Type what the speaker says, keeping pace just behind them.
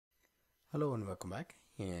Hello and welcome back.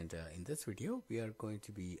 And in this video, we are going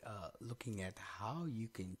to be looking at how you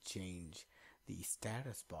can change the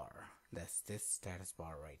status bar. That's this status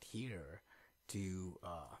bar right here to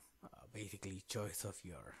basically choice of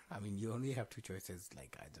your. You only have two choices,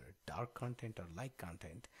 like either dark content or light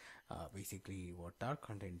content. Basically, what dark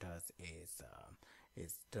content does is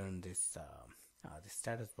turn this the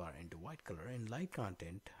status bar into white color, and light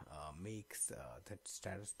content makes that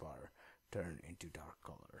status bar turn into dark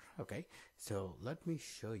color. Okay, so let me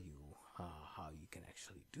show you how you can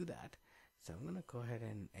actually do that. So I'm gonna go ahead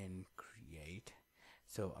and create.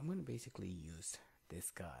 So I'm gonna basically use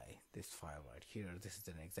this guy, this file right here. This is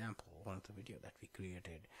an example, one of the video that we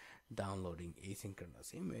created downloading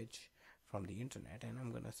asynchronous image from the internet, and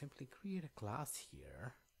I'm gonna simply create a class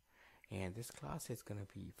here, and this class is gonna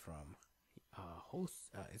be from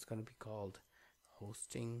it's gonna be called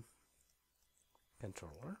hosting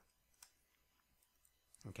controller.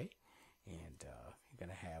 Okay, and you're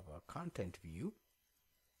gonna have a content view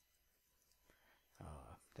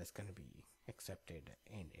that's gonna be accepted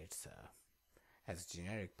in its as a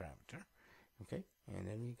generic parameter. Okay, and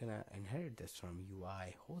then we're gonna inherit this from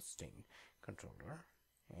UI hosting controller,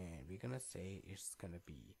 and we're gonna say it's gonna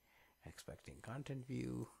be expecting content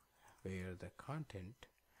view, where the content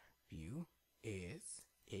view is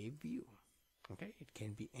a view. Okay, it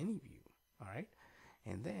can be any view. All right,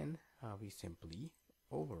 and then we simply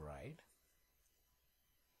override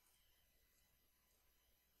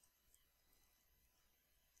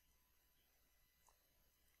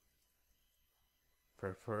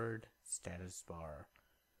preferred status bar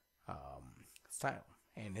style.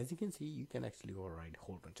 And as you can see, you can actually override a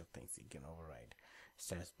whole bunch of things. You can override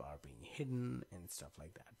status bar being hidden and stuff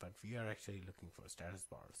like that, but we are actually looking for status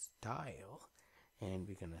bar style, and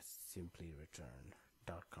we're gonna simply return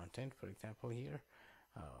dark content, for example, here.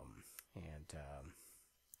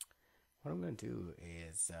 What I'm going to do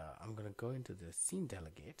is I'm going to go into the scene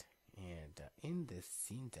delegate, and in this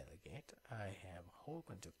scene delegate I have a whole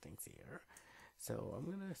bunch of things here. So I'm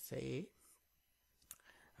going to say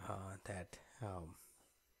that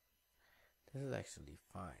this is actually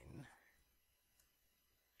fine,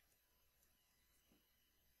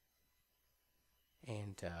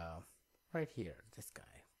 and right here, this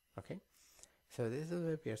guy. Okay, so this is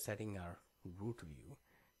where we are setting our root view.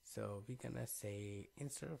 So we're gonna say,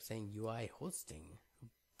 instead of saying UI hosting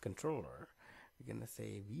controller, we're gonna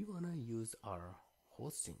say we wanna use our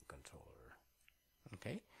hosting controller.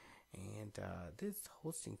 Okay, and this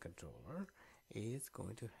hosting controller is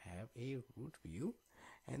going to have a root view,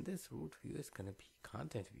 and this root view is gonna be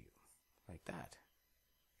content view, like that.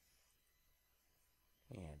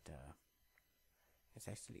 And it's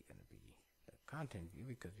actually gonna be the content view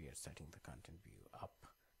because we are setting the content view up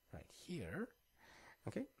right here.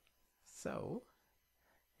 Okay, so,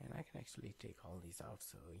 and I can actually take all these out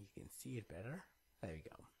so you can see it better. There we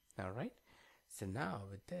go. All right, so now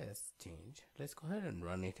with this change, let's go ahead and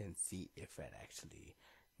run it and see if it actually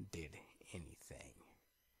did anything.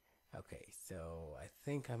 Okay, so I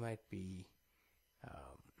think I might be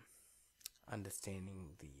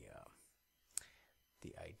understanding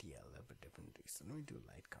the idea a little bit differently. So let me do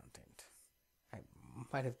light content. I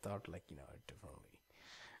might have thought, like, it differently.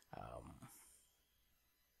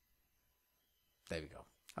 There we go.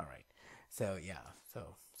 All right, so yeah,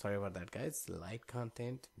 so sorry about that, guys. Light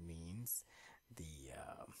content means the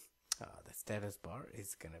status bar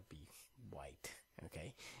is gonna be white,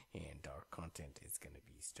 okay, and dark content is gonna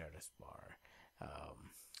be status bar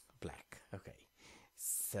black. Okay,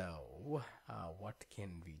 so what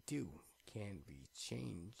can we do? Can we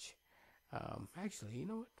change? Actually, you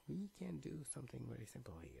know what, we can do something very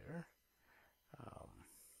simple here.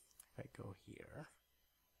 If I go here,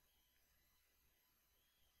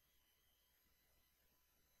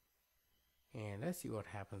 and let's see what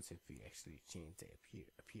happens if we actually change the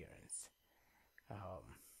appearance.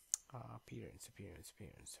 Appearance.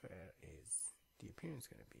 Where is the appearance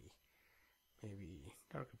going to be? Maybe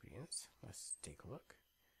dark appearance. Let's take a look.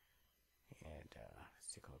 And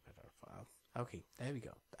let's take a look at our file. Okay, there we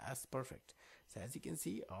go. That's perfect. So as you can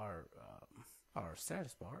see, our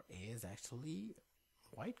status bar is actually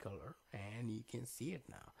white color, and you can see it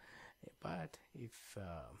now. But if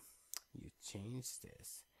you change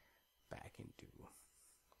this back into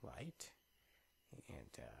light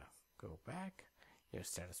and go back, your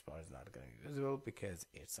status bar is not going to be visible because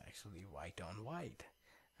it's actually white on white.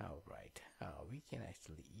 Alright, we can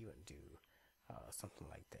actually even do something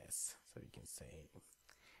like this. So we can say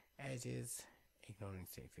edges, ignoring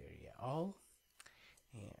safe area all,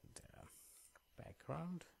 and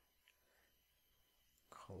background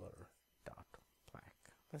color dot black.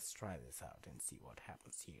 Let's try this out and see what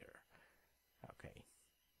happens here. Okay,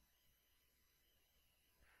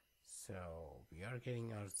 so we are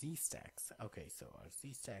getting our Z stacks. Okay, so our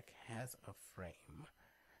Z stack has a frame,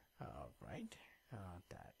 right?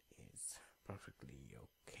 That is perfectly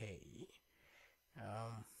okay.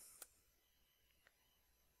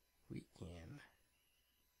 We can.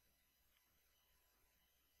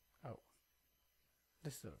 Oh,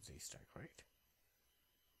 this is our Z stack, right?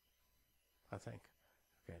 I think.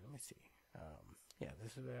 Okay, let me see. Yeah,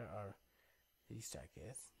 this is where our Z stack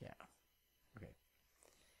is. Yeah. Okay.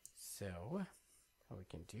 So what we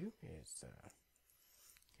can do is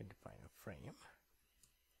can define a frame,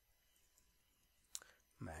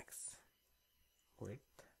 max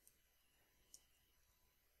width,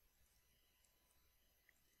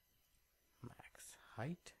 max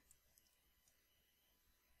height.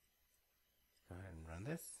 Go ahead and run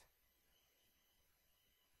this.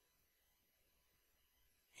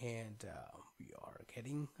 And we are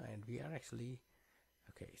getting, and we are actually,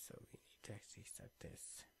 okay, so we need to actually set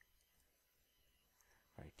this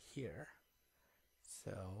right here.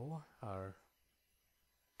 So our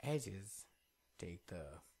edges take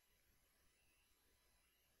the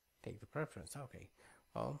preference. Okay,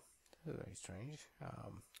 well, this is very strange.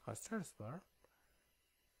 Our status bar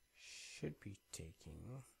should be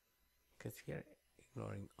taking, because we are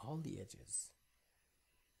ignoring all the edges.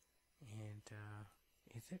 And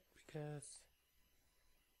is it because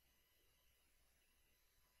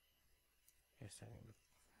yes, I think,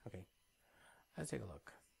 okay, let's take a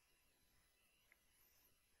look.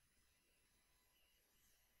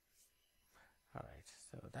 All right,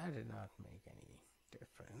 so that did not make any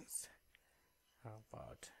difference. How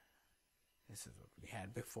about this is what we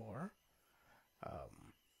had before? So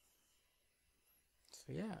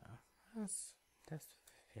yeah, that's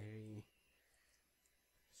very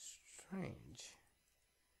strange.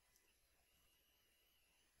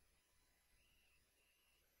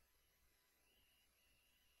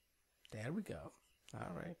 There we go.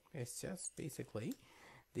 All right, it's just basically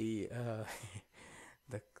the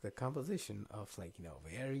the composition of, like, you know,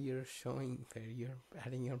 where you're showing, where you're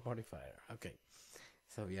adding your modifier. Okay,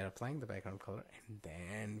 so we are applying the background color, and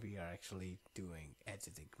then we are actually doing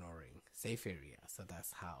edges ignoring safe area. So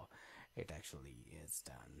that's how it actually is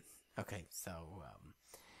done. Okay, so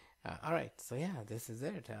all right, so yeah, this is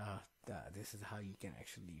it. This is how you can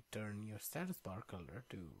actually turn your status bar color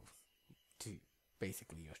to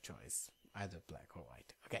basically your choice, either black or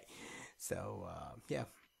white. Okay, so yeah,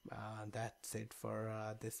 that's it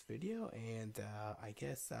for this video, and I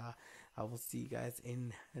guess I will see you guys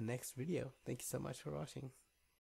in the next video. Thank you so much for watching.